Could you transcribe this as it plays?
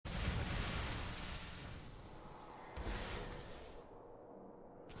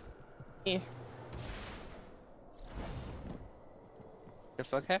Yeah. The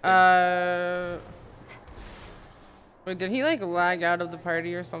fuck happened? Wait, did he like lag out of the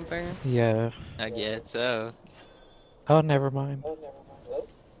party or something? Yeah. I guess so. Oh, never mind.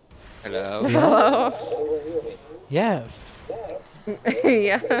 Hello? Hello? Yes.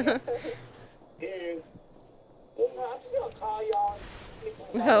 Yeah.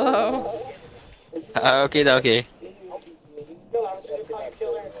 Hello? Okay, okay.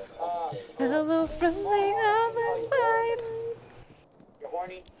 Hello from the other side. You're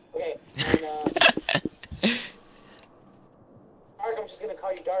horny? Okay. And, Dark, I'm just gonna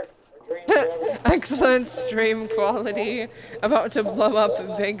call you Dark. Or Dream, whatever. Excellent stream quality. About to blow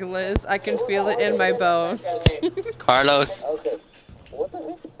up Big Liz. I can feel it in my bones. Carlos. Okay. What the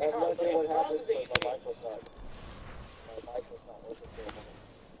heck? I have no idea what happened, but my mic was not. My mic was not working.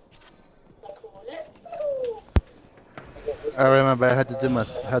 I remember I had to do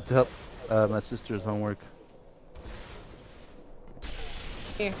had to help my sister's homework.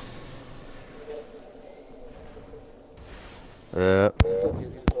 Yeah. Yeah.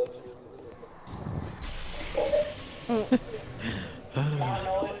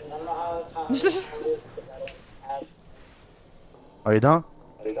 Are you done?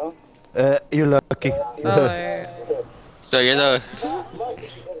 You're lucky. Oh, So you're the...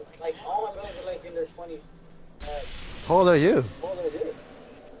 Like, all my brothers are like in their 20s. How old are you?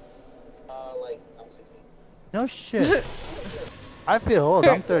 Like, I'm 16. No shit. I feel old.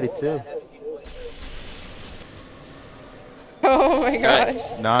 I'm 32. oh my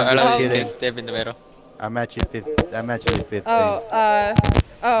gosh. No, I'm just Carlos, kidding. step in the middle. I'm actually 50. I'm actually 15. I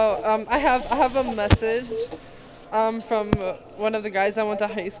have a message from one of the guys I went to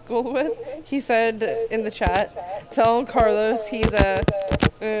high school with. He said in the chat, tell Carlos he's a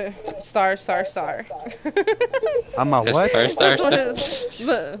star. I'm a what? Star.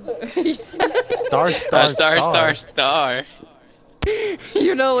 Star.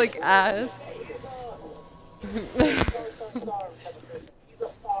 You know, like ass. He's a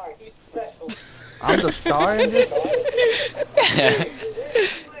star. He's special. I'm the star in this?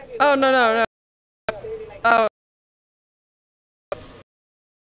 Oh, no. Oh.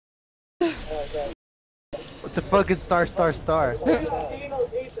 What the fuck is star?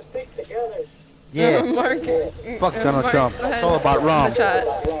 Yeah. Mark, Fuck Donald Mark Trump. said It's all about in Rom. the chat,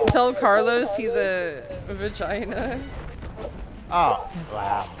 tell Carlos he's a vagina. Oh,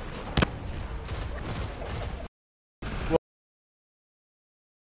 wow.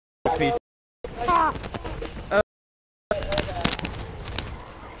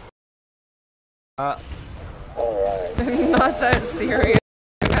 Not that serious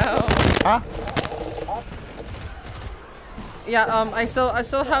now. Huh? Yeah, I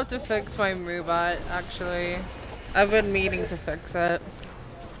still have to fix my Moobot, actually. I've been meaning to fix it.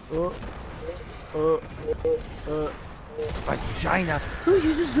 Vagina. Who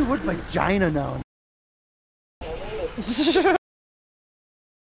uses the word vagina now?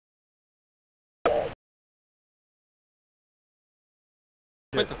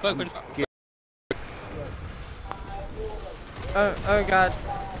 What the fuck? Oh god.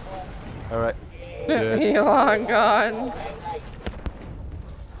 Alright. He long gone.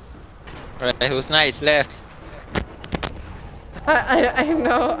 Alright, who's nice left? I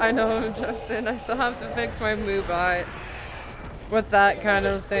know, Justin. I still have to fix my Moobot. With that kind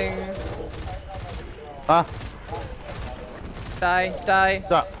of thing. Huh? Die.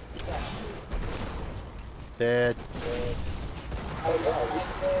 Stop. Dead.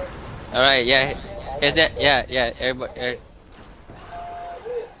 Alright, yeah. Is that? Yeah. Everybody.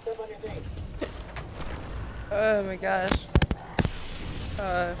 Oh my gosh.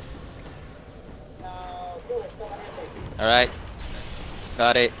 Alright.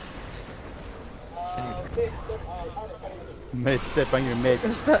 Got it. Mid, step on your mid.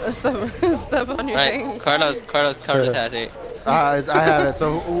 Step on your Right, thing. Carlos has it. I have it.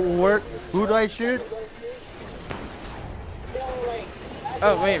 So who do I shoot?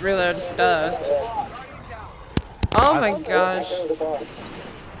 Oh wait, reload. Duh. Oh my gosh.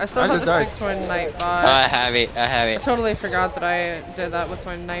 I still have to died. fix my Nightbot. Oh, I have it. I totally forgot that I did that with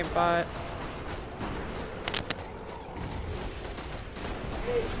my Nightbot.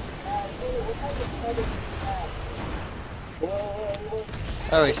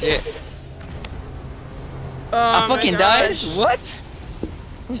 Oh shit. Oh I fucking died? What?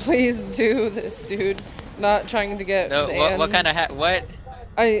 Please do this, dude. Not trying to get No, banned. what kind of what?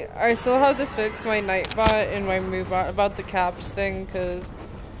 I still have to fix my Nightbot and my Moobot about the caps thing, cause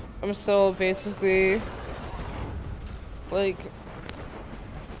I'm still basically like,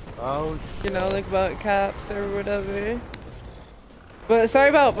 Oh, you know, like about caps or whatever. But sorry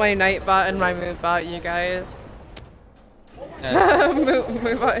about my Nightbot and my Moonbot, you guys. Uh,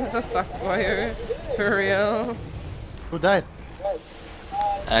 Moonbot is a fuckboy, for real. Who died?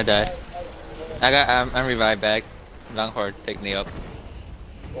 I died. I'm revived back. Longhorn, take me up.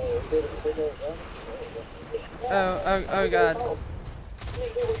 Oh god.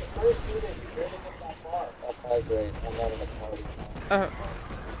 Oh.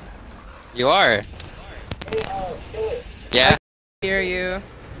 You are. Yeah. Hear you.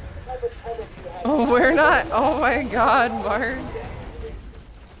 Oh, we're not. Oh my god, Mark.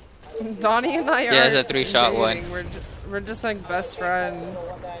 Donnie and I are. Yeah, it's a 3-shot one. dating. We're just like best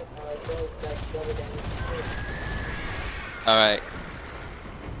friends. All right.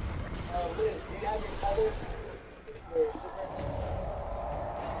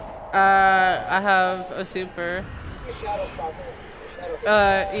 I have a super.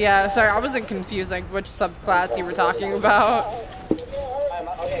 Yeah, sorry, I wasn't confused like which subclass you were talking about.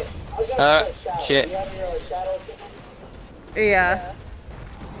 Shit. Yeah.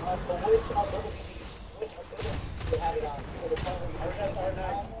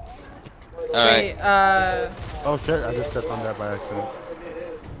 All right. Wait, Oh shit, I just stepped on that by accident.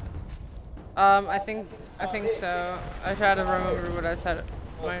 I think so. I try to remember what I said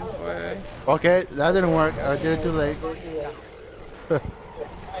mine for. Okay, that didn't work. I did it too late.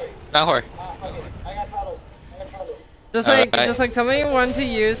 Longhorn. Just like tell me when to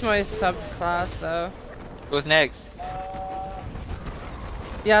use my subclass though. Who's next?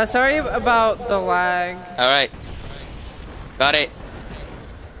 Yeah, sorry about the lag. All right. Got it.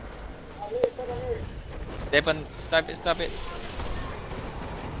 Stop it. Stop it.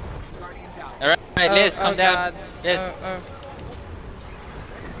 All right, Liz, calm down. God. Liz.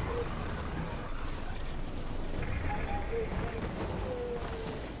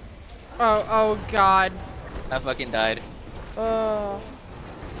 Oh god. I fucking died. Oh.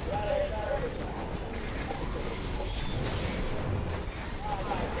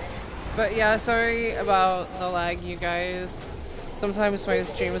 But yeah, sorry about the lag, you guys. Sometimes my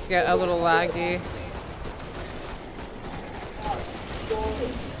streams get a little laggy.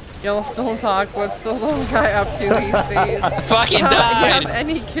 Y'all still talk. What's the little guy up to these days? Fucking You have died.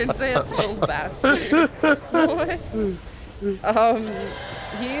 any kids? That little bastard. What?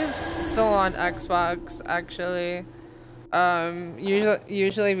 He's still on Xbox actually.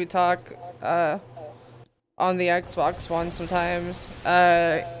 Usually we talk on the Xbox One sometimes.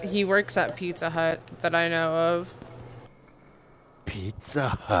 He works at Pizza Hut that I know of. Pizza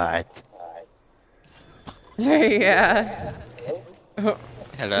Hut. Yeah. Hello.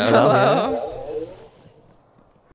 Hello.